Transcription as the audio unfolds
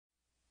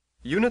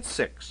Unit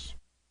 6.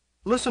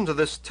 Listen to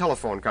this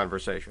telephone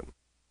conversation.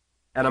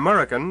 An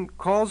American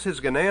calls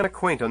his Ghanaian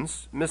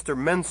acquaintance, Mr.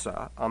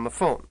 Mensah, on the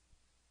phone.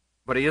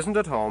 But he isn't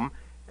at home,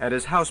 and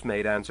his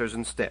housemaid answers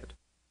instead.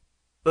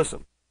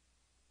 Listen.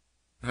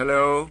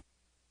 Hello.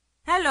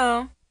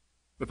 Hello.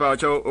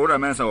 Mepacho ora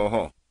Mensah wo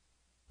ho.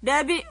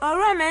 Debbie,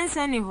 ora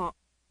Mensah ni ho.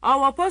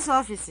 Our post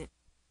office.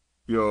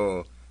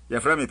 Yo,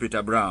 your friend me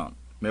Peter Brown.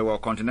 Me wo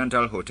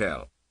Continental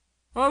Hotel.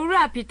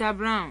 Ora Peter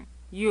Brown.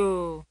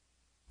 Yo.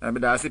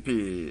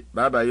 Abidasipi.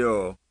 Bye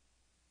yo.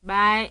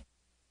 Bye.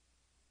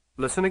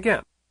 Listen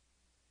again.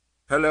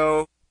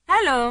 Hello.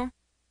 Hello.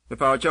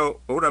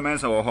 Mepacho ora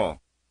Mensah wo ho.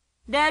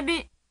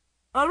 Debbie,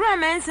 ora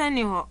Mensah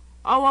ni ho.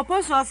 Our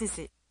post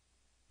office.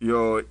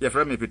 Yo, your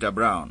friend me Peter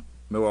Brown.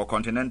 Me wo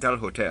Continental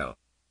Hotel.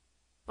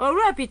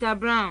 Ora Peter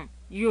Brown.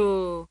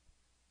 Yo.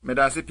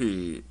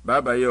 Medasipi.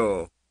 Bye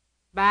yo.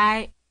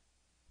 Bye.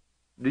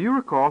 Do you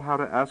recall how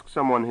to ask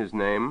someone his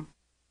name?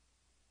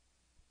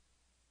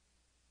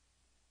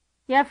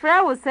 Your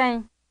friend was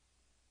saying.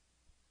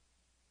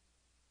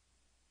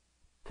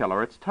 Tell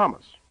her it's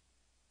Thomas.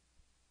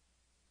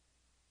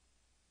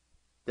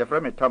 Your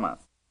friend me Thomas.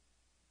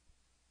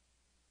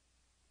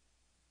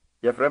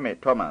 Your friend me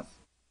Thomas.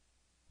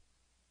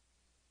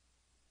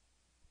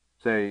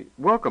 Say,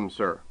 welcome,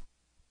 sir.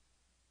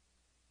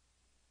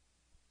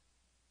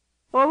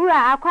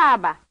 Ora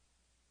akwaba.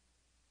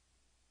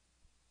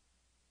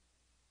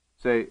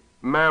 Say,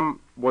 ma'am,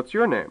 what's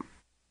your name?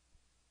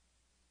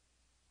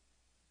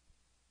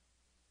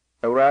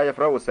 Ora your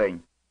friend was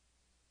saying.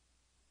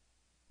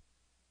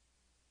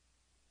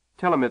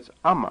 Tell him it's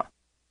Amma.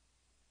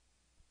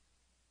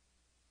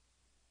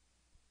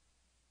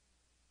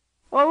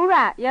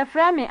 Ora, your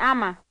friend me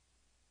Amma.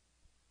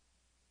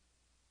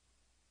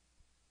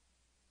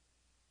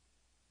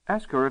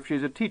 Ask her if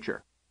she's a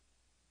teacher.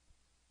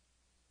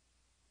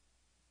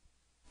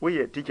 We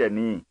a teacher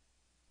ni.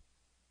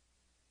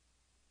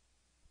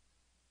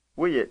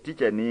 We a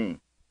teacher ni.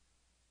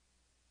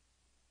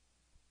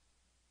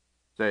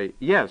 Say,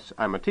 yes,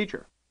 I'm a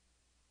teacher.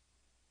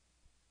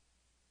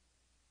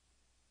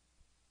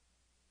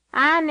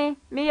 Annie,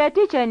 me a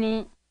teacher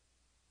ni.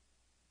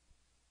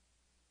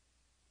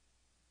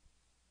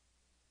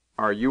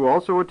 Are you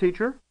also a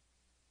teacher?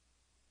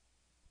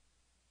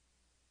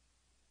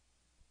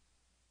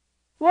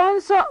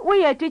 Once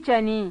we a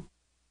teacher ni.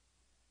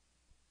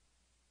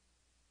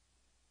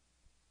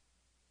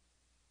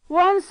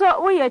 Once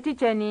we a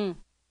teacher ni.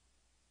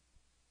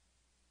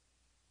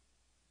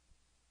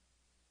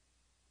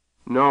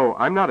 No,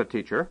 I'm not a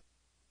teacher.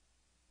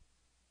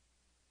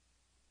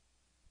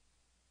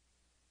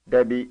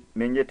 Debbie,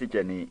 menye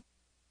teacher ni.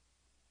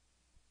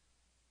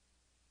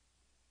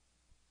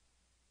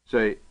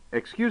 Say,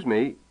 excuse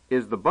me,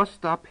 is the bus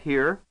stop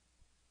here?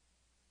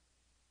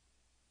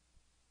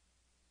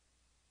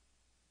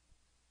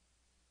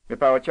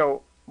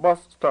 Mepacho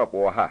bus stop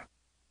wo ha.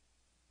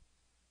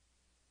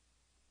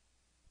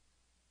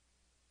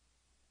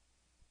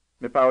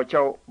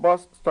 Mepacho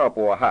bus stop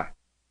wo ha.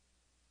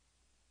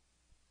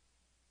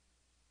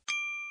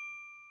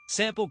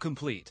 Sample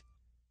complete.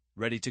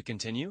 Ready to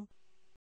continue?